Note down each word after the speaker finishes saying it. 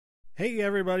Hey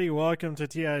everybody, welcome to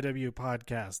TIW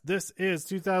Podcast. This is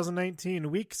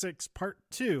 2019 Week 6 Part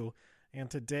 2, and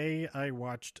today I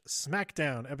watched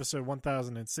SmackDown Episode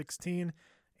 1016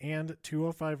 and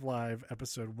 205 Live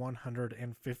Episode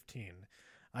 115.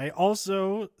 I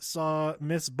also saw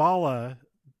Miss Bala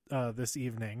this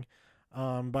evening, but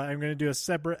I'm going to do a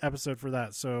separate episode for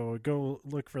that, so go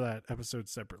look for that episode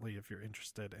separately if you're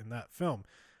interested in that film.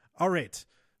 Alright,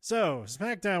 so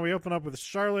SmackDown, we open up with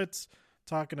Charlotte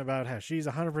talking about how she's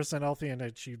 100% healthy and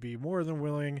that she'd be more than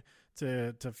willing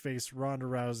to face Ronda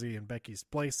Rousey in Becky's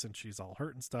place, and she's all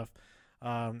hurt and stuff.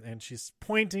 And she's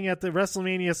pointing at the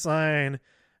WrestleMania sign,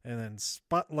 and then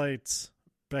spotlights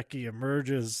Becky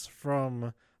emerges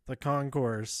from the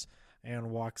concourse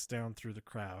and walks down through the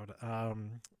crowd.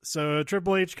 So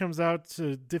Triple H comes out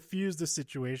to diffuse the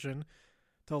situation,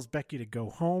 tells Becky to go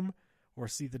home or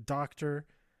see the doctor.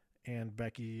 And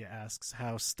Becky asks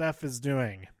how Steph is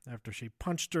doing after she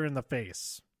punched her in the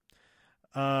face.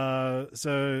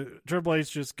 So Triple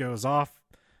H just goes off,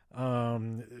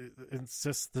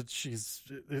 insists that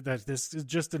this is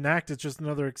just an act. It's just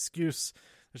another excuse,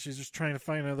 that she's just trying to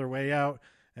find another way out.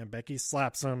 And Becky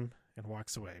slaps him and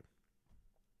walks away.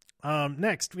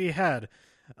 Next we had,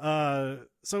 I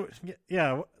thought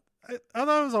it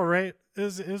was all right.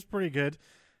 It was pretty good.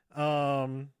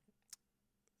 I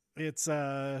guess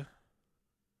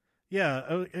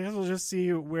we'll just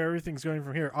see where everything's going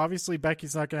from here. Obviously,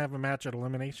 Becky's not going to have a match at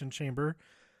Elimination Chamber.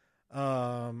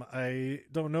 I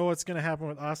don't know what's going to happen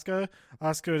with Asuka.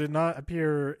 Asuka did not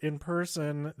appear in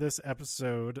person this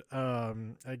episode.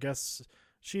 I guess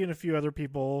she and a few other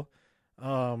people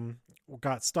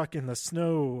got stuck in the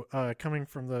snow coming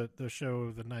from the show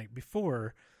the night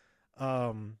before.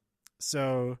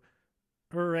 So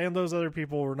her and those other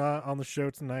people were not on the show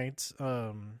tonight.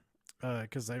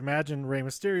 Because I imagine Rey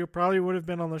Mysterio probably would have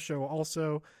been on the show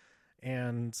also.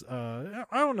 And I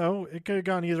don't know. It could have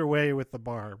gone either way with the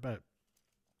bar. But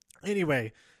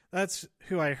anyway, that's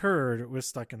who I heard was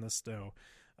stuck in the snow.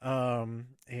 I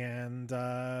don't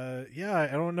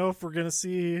know if we're going to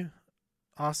see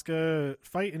Asuka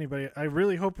fight anybody. I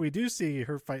really hope we do see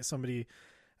her fight somebody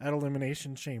at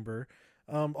Elimination Chamber.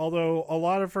 Although a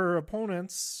lot of her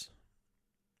opponents...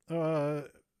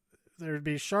 there'd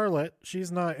be Charlotte.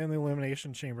 She's not in the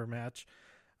Elimination Chamber match.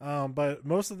 But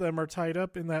most of them are tied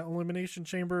up in that Elimination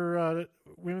Chamber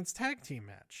women's tag team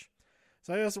match.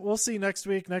 So I guess we'll see next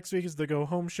week. Next week is the Go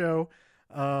Home show.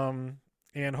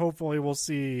 And hopefully we'll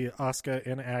see Asuka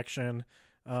in action.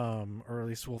 Or at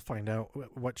least we'll find out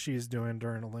what she's doing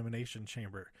during Elimination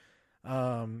Chamber.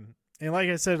 And like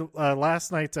I said,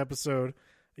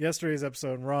 yesterday's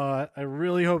episode in Raw, I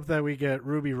really hope that we get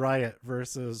Ruby Riott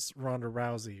versus Ronda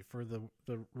Rousey for the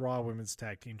Raw Women's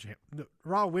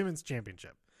Women's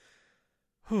Championship.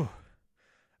 Whew.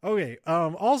 Okay.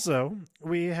 Also,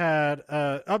 we had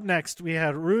up next we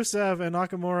had Rusev and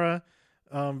Nakamura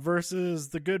versus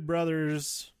the Good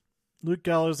Brothers, Luke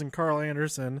Gallows and Carl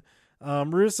Anderson.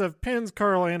 Rusev pins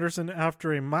Carl Anderson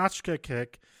after a Machka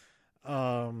kick.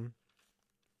 And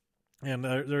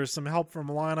there's some help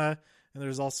from Lana. And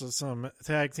there's also some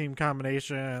tag team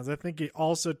combinations. I think he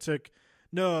also took...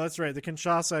 No, that's right. The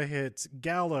Kinshasa hit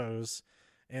Gallows.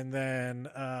 And then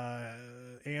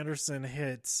Anderson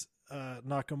hit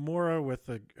Nakamura with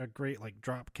a great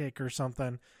drop kick or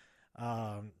something.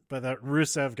 But that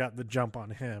Rusev got the jump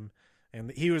on him.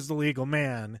 And he was the legal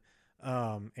man.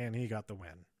 And he got the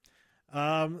win.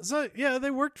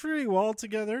 They worked pretty well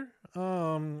together.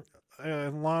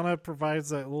 Lana provides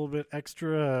that little bit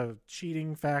extra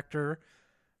cheating factor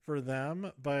for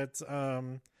them, but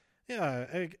I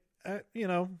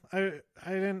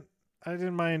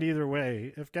didn't mind either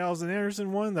way. If Gallows and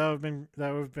Anderson won, that would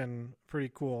have been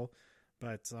pretty cool.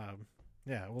 But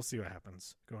we'll see what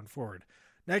happens going forward.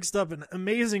 Next up, an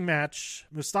amazing match: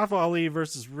 Mustafa Ali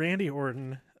versus Randy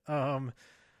Orton. Okay,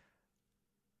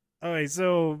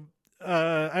 so.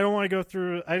 I don't want to go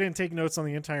through... I didn't take notes on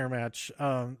the entire match.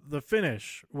 The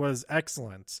finish was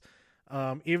excellent.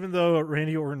 Even though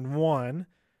Randy Orton won,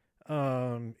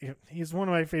 he's one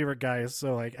of my favorite guys,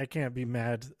 so I can't be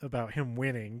mad about him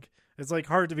winning. It's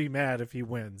hard to be mad if he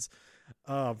wins,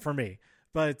 for me.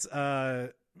 But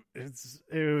it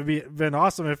would been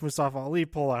awesome if Mustafa Ali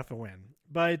pulled off a win.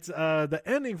 But the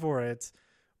ending for it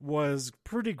was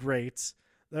pretty great.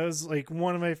 That was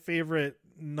one of my favorite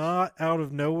not out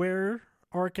of nowhere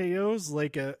RKOs,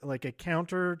 like a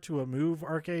counter to a move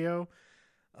RKO.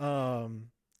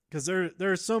 Because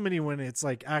there are so many when it's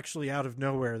actually out of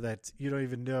nowhere that you don't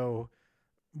even know.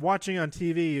 Watching on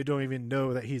TV, you don't even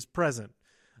know that he's present.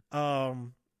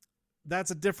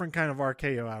 That's a different kind of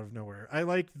RKO out of nowhere. I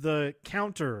like the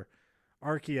counter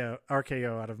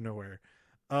RKO out of nowhere.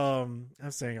 I'm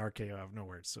saying RKO out of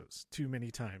nowhere, so it's too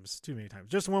many times.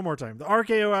 Just one more time. The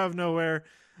RKO out of nowhere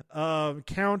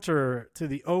counter to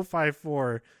the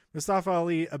 054. Mustafa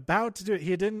Ali about to do it.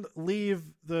 He didn't leave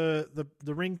the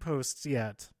ring posts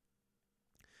yet.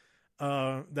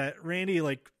 That Randy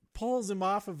like pulls him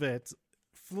off of it,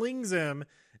 flings him,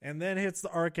 and then hits the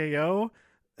RKO.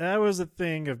 That was a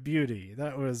thing of beauty.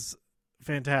 That was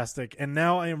fantastic. And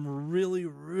now I am really,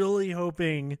 really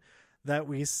hoping that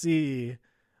we see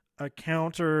a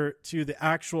counter to the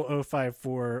actual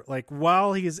 054, like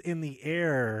while he's in the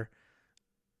air,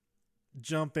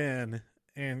 jump in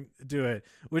and do it,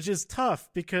 which is tough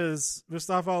because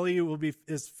Mustafa Ali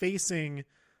is facing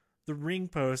the ring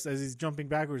post as he's jumping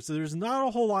backwards, so there's not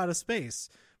a whole lot of space.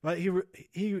 But he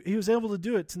was able to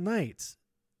do it tonight.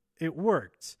 It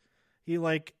worked. He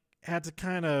like had to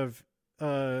kind of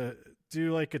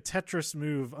do like a Tetris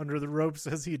move under the ropes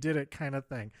as he did it, kind of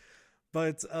thing.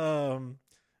 But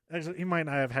actually, he might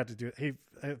not have had to do it.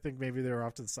 I think maybe they were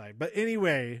off to the side. But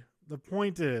anyway, the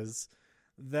point is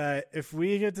that if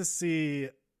we get to see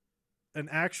an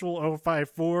actual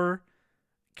 054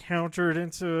 countered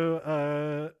into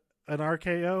an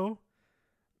RKO,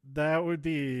 that would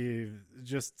be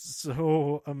just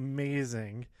so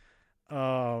amazing.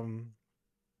 Even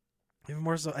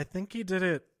more so, I think he did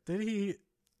it. Did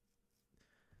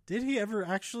he ever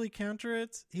actually counter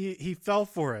it? He fell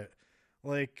for it.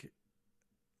 Like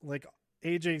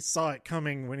AJ saw it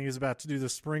coming when he was about to do the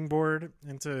springboard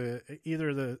into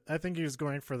I think he was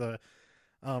going for the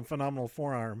phenomenal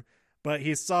forearm, but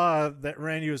he saw that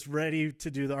Randy was ready to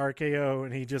do the RKO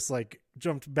and he just like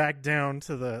jumped back down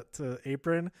to the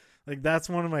apron. Like that's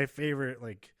one of my favorite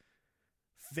like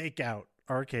fake out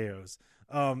RKOs.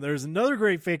 There's another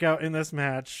great fake out in this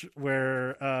match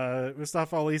where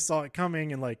Mustafa Ali saw it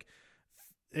coming and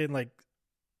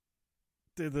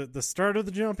the start of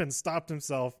the jump and stopped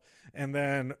himself and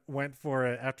then went for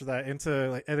it after that into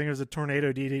like I think it was a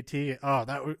tornado DDT. Oh,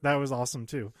 that was awesome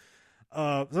too.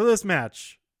 So this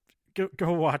match,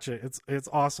 go watch it. It's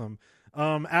awesome.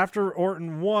 After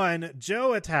Orton won,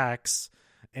 Joe attacks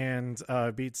and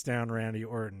beats down Randy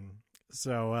Orton.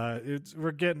 So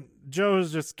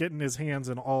Joe's just getting his hands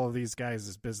in all of these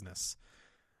guys' business.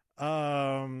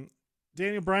 Daniel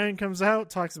Bryan comes out,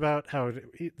 talks about how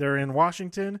they're in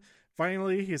Washington.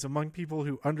 Finally, he's among people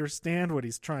who understand what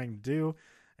he's trying to do,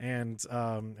 and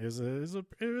it was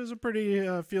a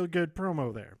pretty feel-good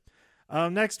promo there.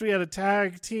 Next, we had a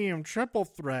tag team triple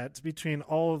threat between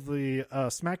all of the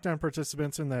SmackDown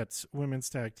participants in that Women's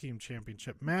Tag Team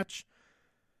Championship match.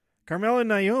 Carmella and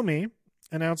Naomi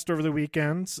announced over the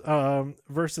weekend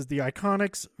versus the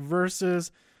Iconics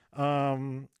versus,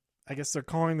 I guess they're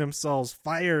calling themselves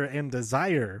Fire and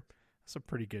Desire. That's a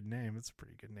pretty good name.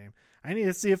 I need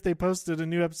to see if they posted a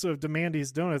new episode of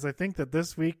Demandy's Donuts. I think that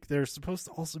this week they're supposed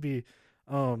to also be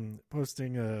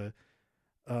posting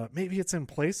maybe it's in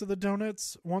place of the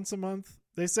donuts once a month.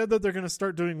 They said that they're going to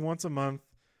start doing once a month.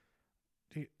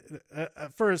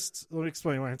 First, let me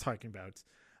explain what I'm talking about.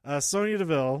 Sonya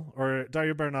Deville or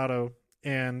Dario Bernardo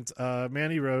and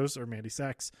Mandy Rose or Mandy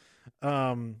Sachs.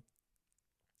 They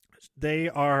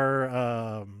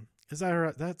are is that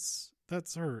her? That's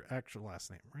her actual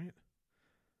last name, right?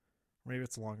 Maybe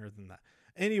it's longer than that.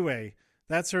 Anyway,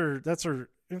 that's her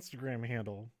Instagram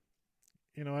handle.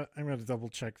 You know what? I'm going to double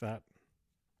check that.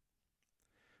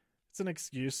 It's an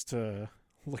excuse to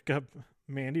look up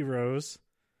Mandy Rose.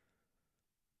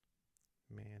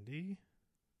 Mandy.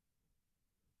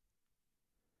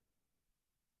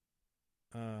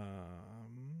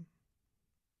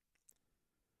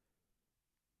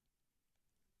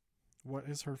 What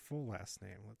is her full last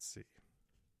name? Let's see.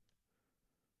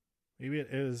 Maybe it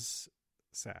is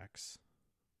Sachs.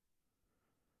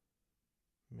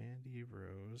 Mandy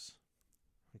Rose.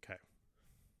 Okay.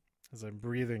 As I'm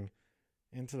breathing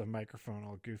into the microphone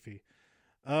all goofy.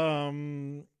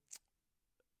 Sacamano.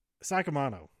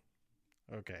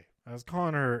 Okay. I was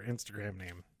calling her Instagram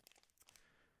name.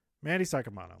 Mandy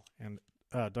Sacamano and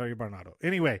Dario Bernardo.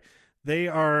 Anyway, they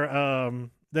are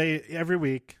they every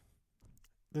week.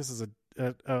 This is a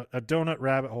donut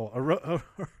rabbit hole.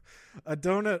 A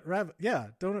donut rabbit. Yeah,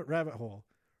 donut rabbit hole.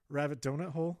 Rabbit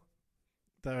donut hole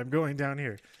that I'm going down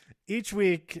here. Each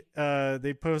week,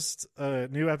 they post a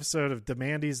new episode of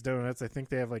Demandy's Donuts. I think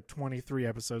they have like 23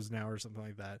 episodes now or something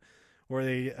like that. Where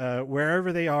they,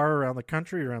 wherever they are around the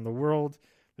country, around the world,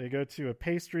 they go to a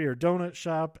pastry or donut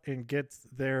shop and get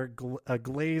their a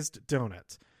glazed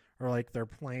donut. Or like their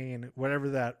plain, whatever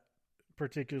that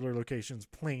particular location's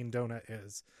plain donut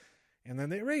is. And then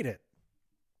they rate it.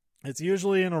 It's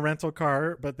usually in a rental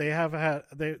car, but they had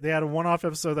a one-off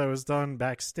episode that was done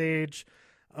backstage.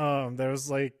 That was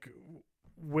like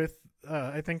with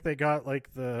I think they got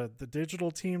like the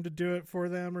digital team to do it for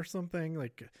them or something,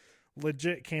 like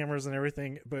legit cameras and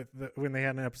everything. But when they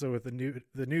had an episode with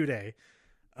the New Day,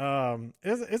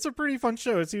 it's a pretty fun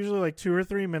show. It's usually like 2 or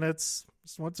 3 minutes,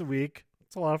 just once a week.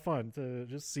 It's a lot of fun to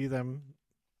just see them,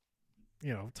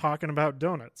 talking about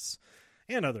donuts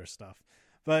and other stuff.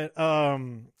 But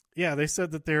yeah, they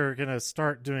said that they're gonna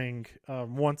start doing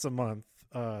once a month.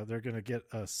 They're gonna get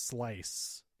a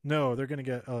slice. No, they're gonna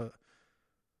get a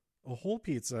whole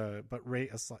pizza, but rate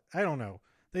a slice. I don't know.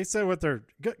 They said what they're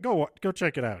go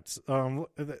check it out.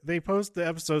 They post the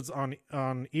episodes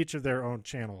on each of their own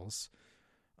channels,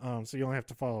 so you only have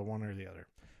to follow one or the other.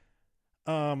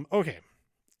 Okay.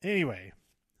 Anyway,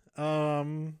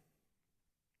 they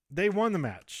won the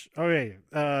match. Okay,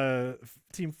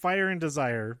 Team Fire and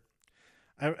Desire.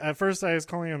 At first, I was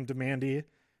calling him Demandy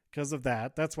because of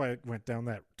that. That's why it went down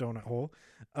that donut hole.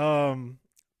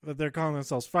 But they're calling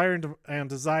themselves Fire and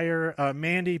Desire.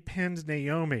 Mandy pinned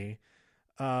Naomi.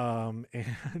 And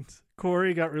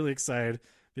Corey got really excited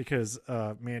because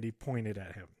Mandy pointed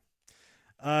at him.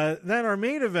 Then our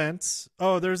main event.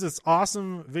 Oh, there's this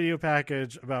awesome video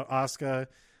package about Asuka.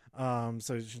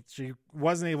 So she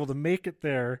wasn't able to make it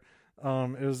there.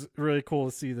 It was really cool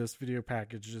to see this video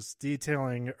package just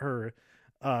detailing her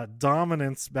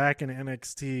dominance back in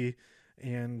NXT,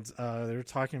 and they were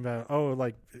talking about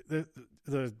like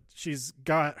the she's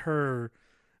got her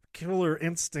killer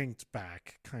instinct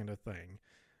back, kind of thing.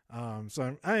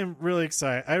 So I am really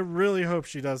excited. I really hope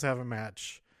she does have a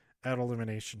match at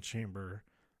Elimination Chamber.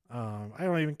 I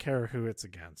don't even care who it's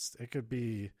against. It could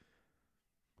be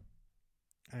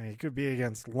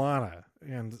against Lana,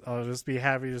 and I'll just be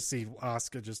happy to see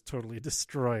Asuka just totally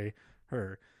destroy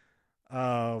her.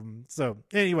 So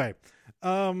anyway,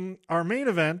 our main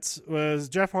event was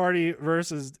Jeff Hardy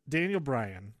versus Daniel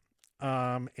Bryan.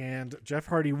 And Jeff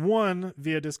Hardy won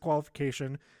via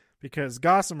disqualification because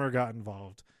Gossamer got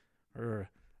involved, or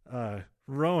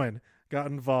Rowan got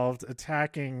involved,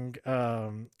 attacking.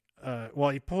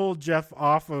 He pulled Jeff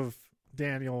off of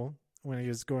Daniel when he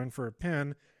was going for a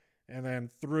pin, and then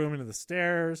threw him into the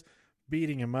stairs,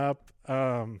 beating him up.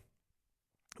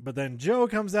 But then Joe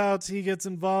comes out, he gets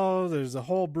involved. There's a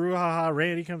whole brouhaha.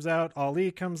 Randy comes out,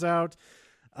 Ali comes out.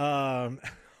 Oh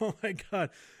my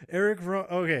God,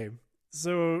 okay.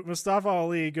 So Mustafa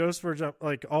Ali goes for a jump.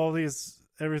 Like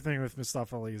everything with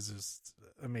Mustafa Ali is just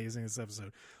amazing this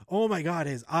episode. Oh my God,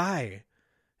 his eye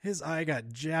got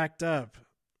jacked up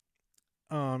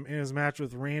in his match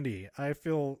with Randy. I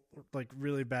feel like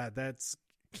really bad. That's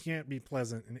can't be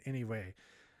pleasant in any way.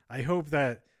 I hope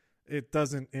that it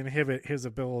doesn't inhibit his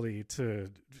ability to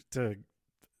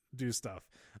do stuff.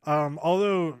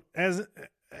 Although as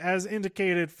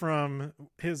indicated from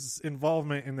his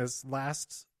involvement in this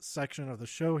last section of the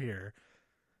show here,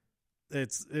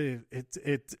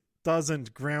 it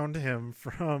doesn't ground him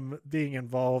from being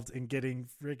involved in getting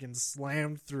freaking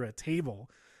slammed through a table.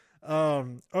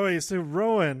 Okay, so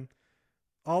Rowan,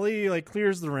 Ali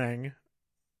clears the ring,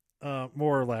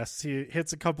 more or less. He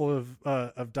hits a couple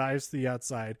of dives to the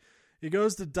outside. He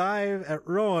goes to dive at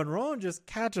Rowan. Rowan just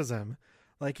catches him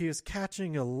like he was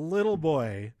catching a little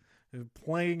boy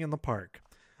playing in the park,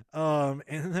 and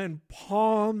then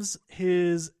palms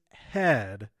his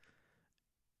head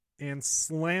and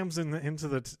slams into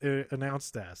the announce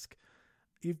desk.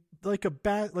 Like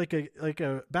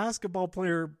a basketball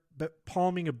player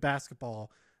palming a basketball.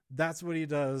 That's what he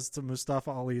does to Mustafa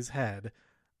Ali's head.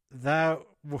 That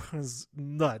was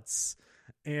nuts,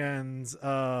 and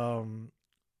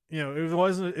it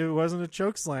wasn't a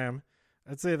choke slam.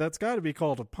 I'd say that's got to be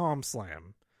called a palm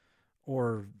slam,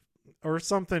 or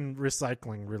something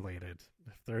recycling related.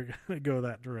 If they're gonna go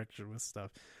that direction with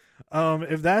stuff,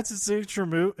 if that's his signature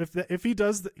move, if he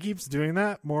keeps doing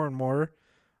that more and more,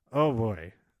 oh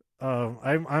boy,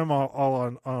 I'm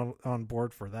all on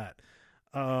board for that.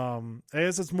 I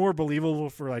guess it's more believable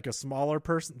for like a smaller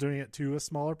person doing it to a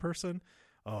smaller person.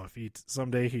 Oh, if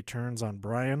someday he turns on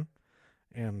Bryan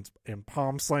and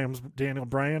palm slams Daniel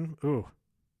Bryan, ooh,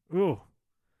 it'd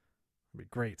be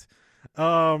great.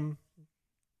 Oh,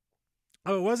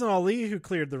 it wasn't Ali who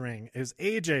cleared the ring. It was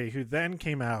AJ who then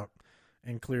came out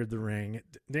and cleared the ring.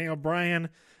 Daniel Bryan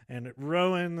and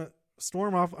Rowan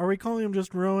storm off. Are we calling him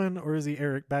just Rowan, or is he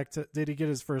Eric back to? Did he get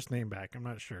his first name back? I'm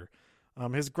not sure.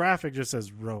 His graphic just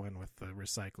says Rowan with the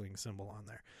recycling symbol on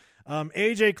there.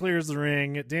 AJ clears the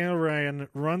ring. Daniel Bryan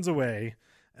runs away.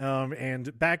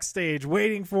 And backstage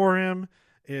waiting for him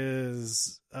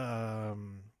is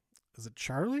it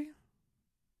Charlie?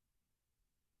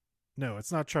 No,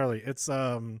 it's not Charlie. It's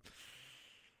I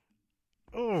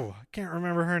can't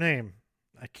remember her name.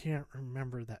 I can't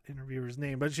remember that interviewer's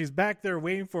name, but she's back there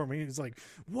waiting for me. He's like,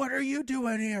 "What are you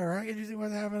doing here? I can see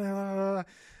what's happening."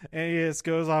 And he just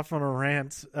goes off on a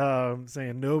rant,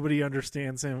 saying nobody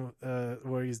understands him,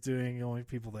 what he's doing. The only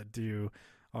people that do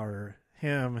are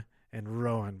him and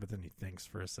Rowan. But then he thinks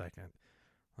for a second,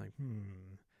 like,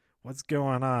 what's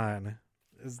going on?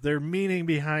 Is there meaning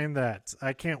behind that?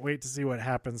 I can't wait to see what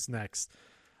happens next.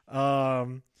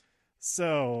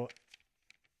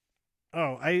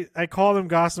 I called him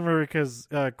Gossamer because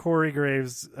Corey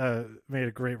Graves made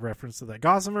a great reference to that.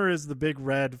 Gossamer is the big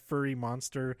red furry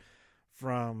monster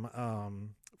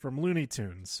from Looney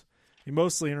Tunes. He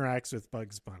mostly interacts with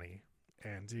Bugs Bunny,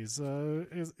 and he's a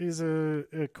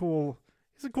cool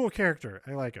character.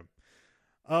 I like him.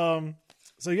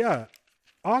 So yeah,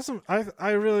 awesome.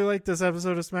 I really liked this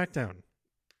episode of SmackDown.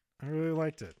 I really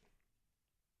liked it.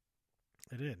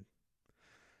 I did.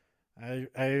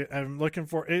 I'm looking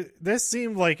for it. This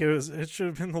seemed like it should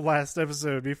have been the last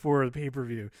episode before the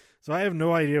pay-per-view. So I have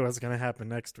no idea what's going to happen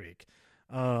next week.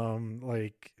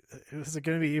 Is it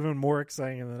going to be even more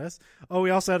exciting than this? Oh,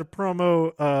 we also had a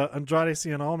promo, Andrade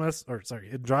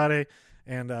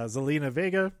and Zelina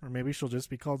Vega, or maybe she'll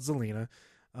just be called Zelina,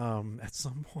 at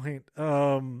some point.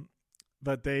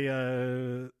 But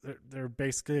they're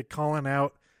basically calling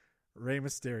out Rey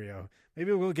Mysterio.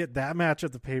 Maybe we'll get that match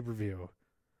at the pay-per-view.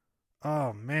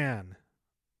 Oh, man.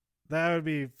 That would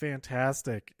be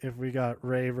fantastic if we got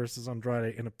Rey versus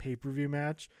Andrade in a pay-per-view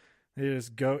match. They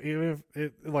just go, even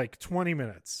if like 20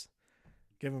 minutes.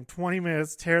 Give them 20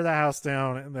 minutes, tear the house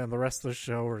down, and then the rest of the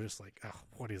show we're just like, oh,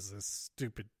 what is this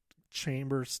stupid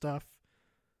chamber stuff?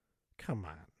 Come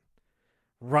on.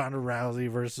 Ronda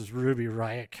Rousey versus Ruby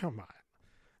Riott. Come on.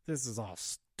 This is all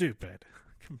stupid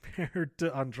compared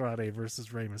to Andrade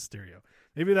versus Rey Mysterio.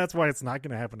 Maybe that's why it's not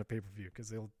going to happen to pay-per-view, because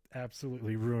they'll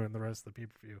absolutely ruin the rest of the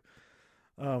pay-per-view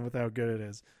with how good it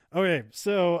is. Okay,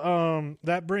 so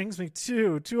that brings me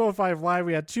to 205 Live.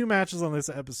 We had two matches on this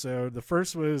episode. The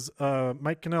first was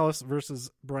Mike Kanellis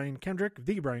versus Brian Kendrick,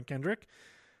 the Brian Kendrick.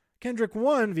 Kendrick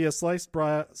won via sliced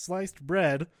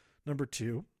bread, number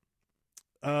 2.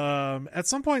 At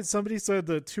some point, somebody said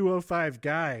the 205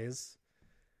 guys,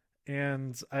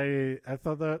 and I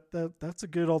thought that's a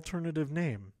good alternative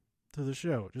name to the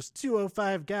show. Just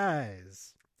 205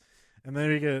 guys. And then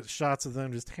we get shots of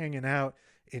them just hanging out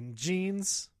in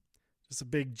jeans. Just a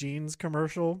big jeans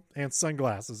commercial and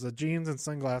sunglasses. A jeans and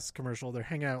sunglasses commercial. They're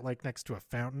hanging out like next to a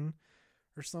fountain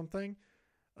or something.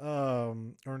 Or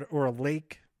a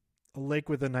lake. A lake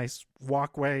with a nice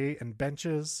walkway and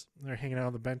benches. They're hanging out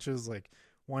on the benches. Like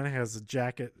one has a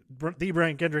jacket. The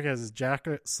Brian Kendrick has his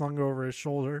jacket slung over his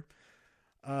shoulder.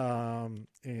 I'll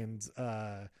end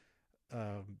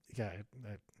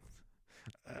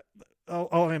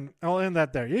that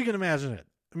there. You can imagine it.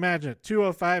 Imagine it.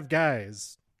 205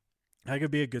 guys. That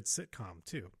could be a good sitcom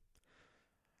too.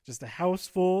 Just a house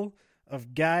full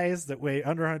of guys that weigh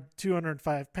under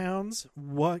 205 pounds.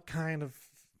 What kind of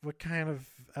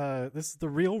this is the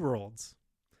real world.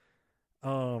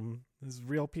 This is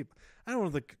real people. I don't know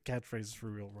what the catchphrases for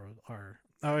real world are.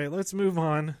 All right, let's move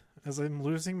on as I'm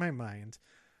losing my mind.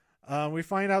 We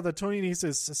find out that Tony Nese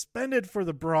is suspended for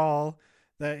the brawl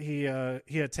that he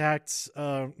attacked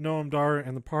Noam Dar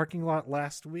in the parking lot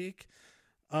last week.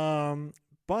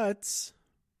 But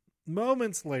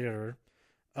moments later,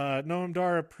 Noam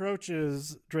Dar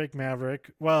approaches Drake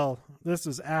Maverick. Well, this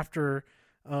is after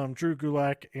Drew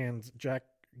Gulak and Jack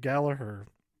Gallagher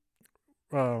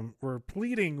were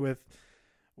pleading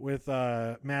with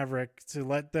Maverick to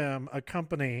let them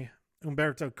accompany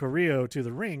Humberto Carrillo to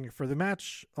the ring for the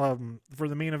match, for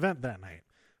the main event that night.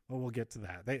 Well, we'll get to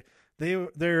that.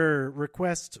 Their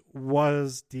request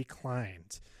was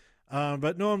declined.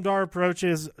 But Noam Dar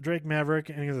approaches Drake Maverick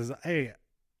and he says, "Hey,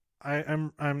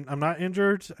 I'm not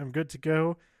injured. I'm good to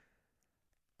go.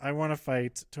 I want to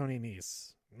fight Tony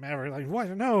Nese." Maverick like, "What?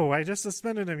 No, I just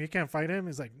suspended him. You can't fight him."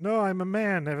 He's like, "No, I'm a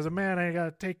man. As a man, I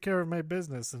gotta take care of my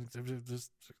business and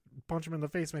just punch him in the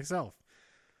face myself."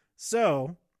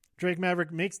 So Drake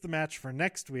Maverick makes the match for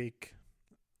next week.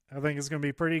 I think it's going to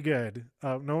be pretty good.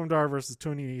 Noam Dar versus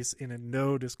Tony Nese in a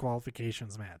no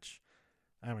disqualifications match.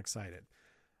 I'm excited.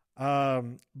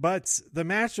 But the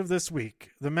match of this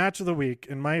week, the match of the week,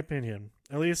 in my opinion,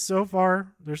 at least so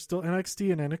far, there's still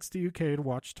NXT and NXT UK to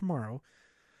watch tomorrow,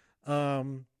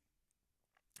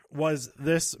 was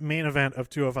this main event of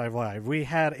 205 Live. We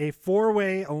had a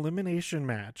 4-way elimination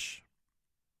match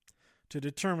to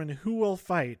determine who will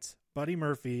fight Buddy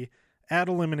Murphy at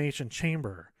Elimination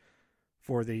Chamber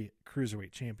for the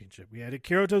Cruiserweight Championship. We had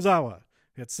Akira Tozawa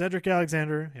We had Cedric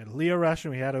Alexander, we had Lio Rush,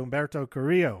 and we had Humberto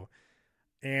Carrillo.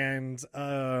 And,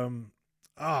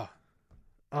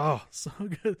 so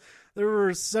good. There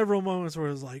were several moments where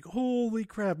it was like, holy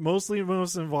crap. Mostly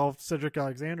most involved Cedric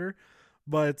Alexander,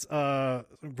 but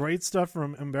great stuff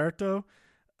from Humberto.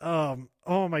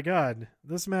 Oh my god,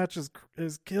 this match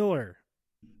is killer.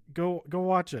 Go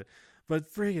watch it. But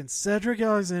friggin' Cedric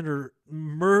Alexander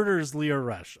murders Lio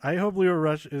Rush. I hope Lio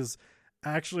Rush is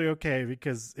actually okay,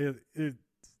 because it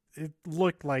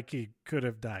looked like he could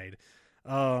have died.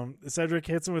 Cedric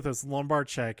hits him with his lumbar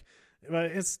check,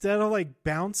 but instead of like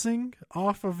bouncing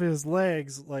off of his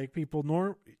legs like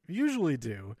people usually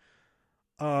do,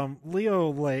 Leo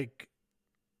like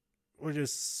was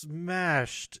just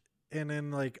smashed and then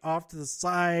like off to the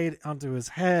side onto his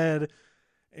head,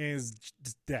 and is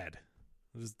just dead,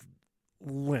 just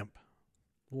limp,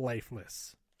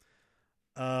 lifeless.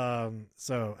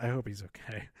 So I hope he's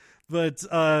okay. But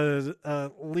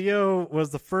Leo was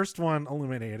the first one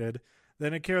eliminated.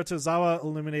 Then Akira Tozawa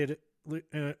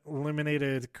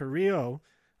eliminated Carrillo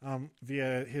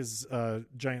via his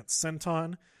giant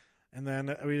senton. And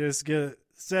then we just get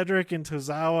Cedric and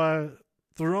Tozawa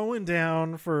throwing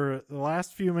down for the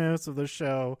last few minutes of the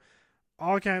show.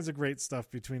 All kinds of great stuff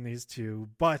between these two.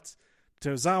 But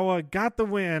Tozawa got the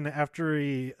win after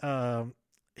he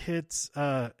hit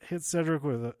Cedric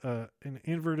with an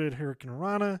inverted Hurricane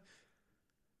Rana.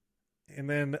 And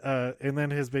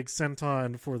then his big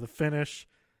senton for the finish.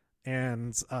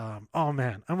 And oh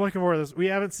man, I'm looking forward to this. We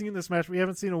haven't seen this match. We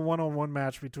haven't seen a one-on-one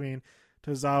match between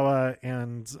Tozawa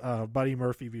and Buddy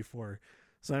Murphy before,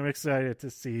 so I'm excited to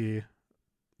see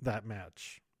that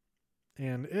match.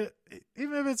 And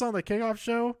even if it's on the kickoff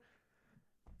show,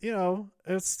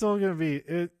 it's still gonna be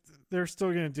it. They're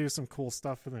still gonna do some cool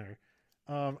stuff in there.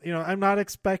 I'm not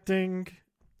expecting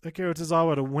Akira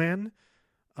Tozawa to win.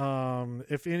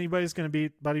 If anybody's going to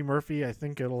beat Buddy Murphy, I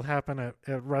think it'll happen at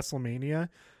WrestleMania.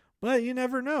 But you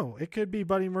never know. It could be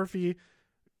Buddy Murphy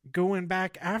going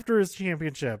back after his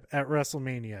championship at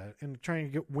WrestleMania and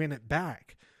trying to win it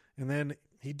back. And then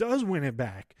he does win it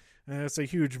back. And it's a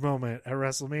huge moment at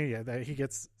WrestleMania that he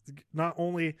gets not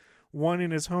only one in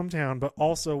his hometown, but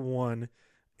also one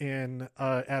in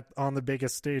on the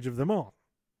biggest stage of them all,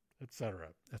 etc.,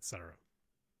 etc.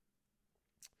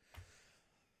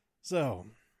 So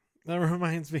that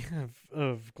reminds me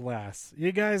of Glass.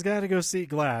 You guys got to go see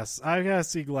Glass. I got to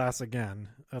see Glass again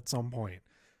at some point.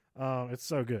 It's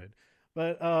so good.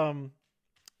 But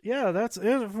yeah, that's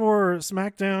it for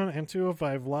SmackDown and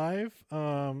 205 Live.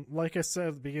 Like I said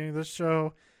at the beginning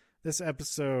of this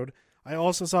episode, I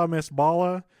also saw Miss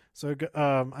Bala. So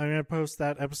I'm going to post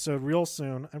that episode real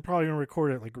soon. I'm probably going to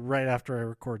record it like right after I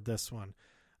record this one.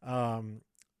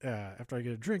 After I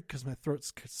get a drink, because my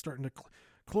throat's starting to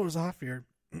close off here.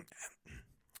 I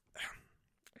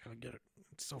gotta get it.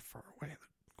 It's so far away.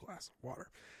 The glass of water.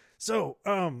 So,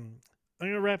 I'm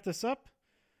gonna wrap this up.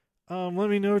 Let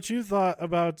me know what you thought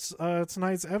about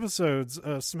tonight's episodes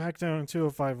of SmackDown and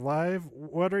 205 Live.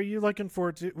 What are you looking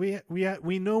forward to?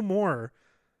 We know more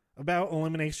about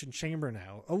Elimination Chamber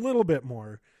now, a little bit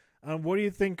more. What do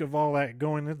you think of all that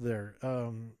going in there?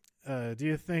 Do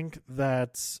you think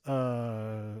that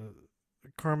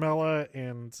Carmella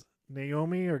and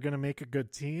Naomi are going to make a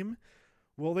good team?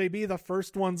 Will they be the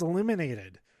first ones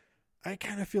eliminated? I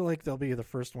kind of feel like they'll be the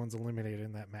first ones eliminated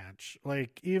in that match.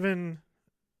 Like, even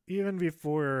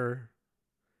before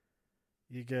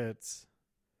you get...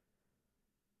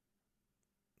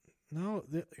 No,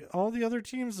 all the other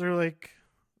teams are like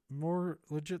more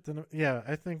legit than... Yeah,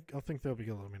 I think they'll be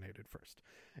eliminated first.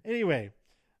 Anyway,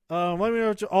 let me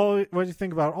know what you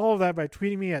think about all of that by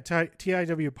tweeting me at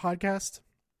TIW Podcast.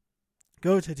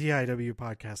 Go to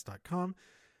TIWpodcast.com.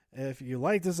 If you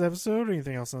like this episode or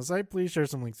anything else on the site, please share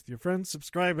some links with your friends.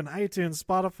 Subscribe on iTunes,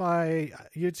 Spotify,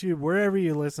 YouTube, wherever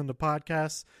you listen to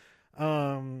podcasts.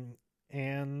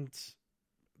 And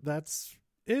that's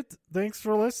it. Thanks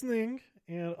for listening.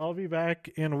 And I'll be back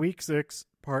in week 6,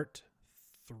 part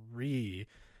 3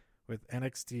 with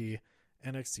NXT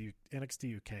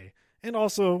UK. And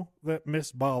also the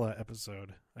Miss Bala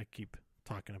episode I keep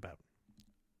talking about.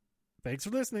 Thanks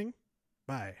for listening.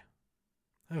 Bye.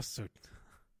 That was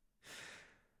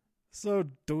so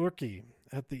dorky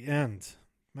at the end.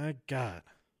 My God.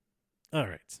 All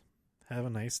right. Have a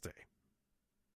nice day.